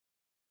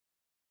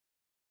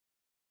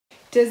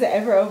Does it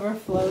ever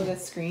overflow the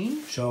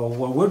screen? So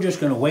well, we're just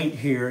going to wait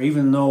here,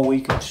 even though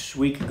we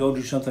could go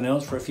do something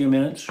else for a few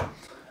minutes.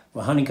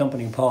 The honey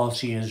company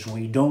policy is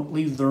we don't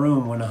leave the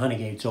room when the honey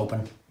gate's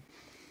open.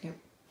 Yep.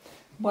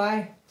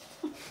 Why?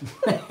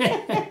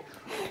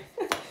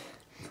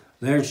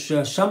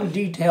 There's some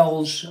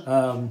details,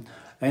 and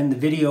the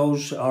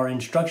videos are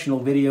instructional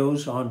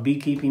videos on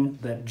beekeeping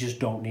that just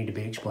don't need to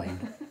be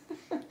explained.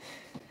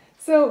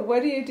 So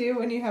what do you do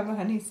when you have a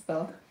honey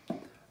spill?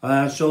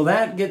 So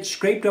that gets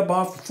scraped up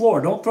off the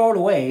floor. Don't throw it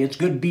away. It's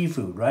good bee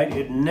food, right?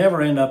 It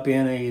never end up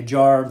in a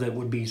jar that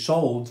would be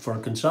sold for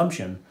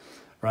consumption,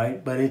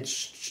 right? But it's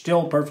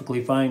still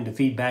perfectly fine to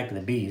feed back to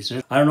the bees.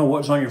 I don't know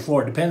what's on your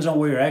floor. It depends on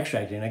where you're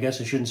extracting. I guess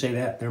I shouldn't say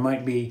that. There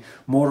might be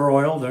motor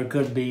oil. There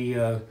could be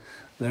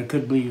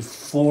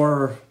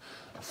floor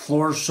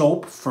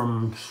soap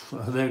from.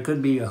 There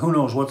could be who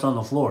knows what's on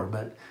the floor.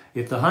 But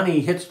if the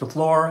honey hits the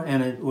floor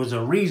and it was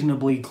a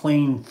reasonably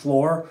clean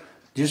floor,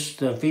 just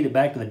feed it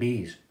back to the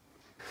bees.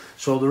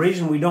 So the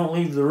reason we don't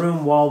leave the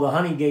room while the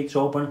honey gate's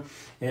open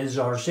is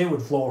our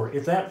seawood floor.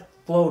 If that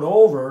flowed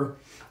over,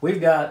 we've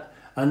got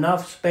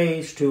enough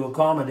space to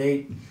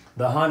accommodate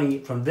the honey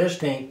from this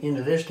tank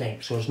into this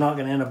tank. So it's not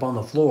going to end up on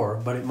the floor,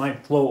 but it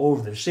might flow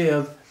over the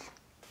sieve,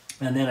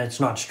 and then it's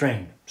not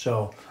strained.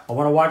 So I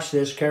want to watch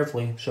this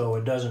carefully so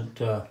it doesn't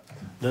go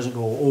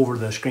over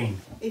the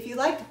screen. If you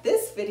liked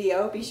this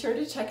video, be sure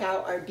to check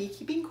out our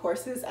beekeeping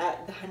courses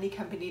at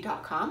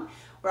thehoneycompany.com.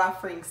 We're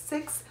offering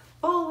 6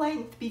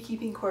 full-length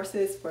beekeeping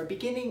courses for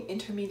beginning,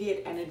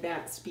 intermediate, and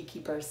advanced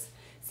beekeepers.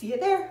 See you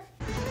there!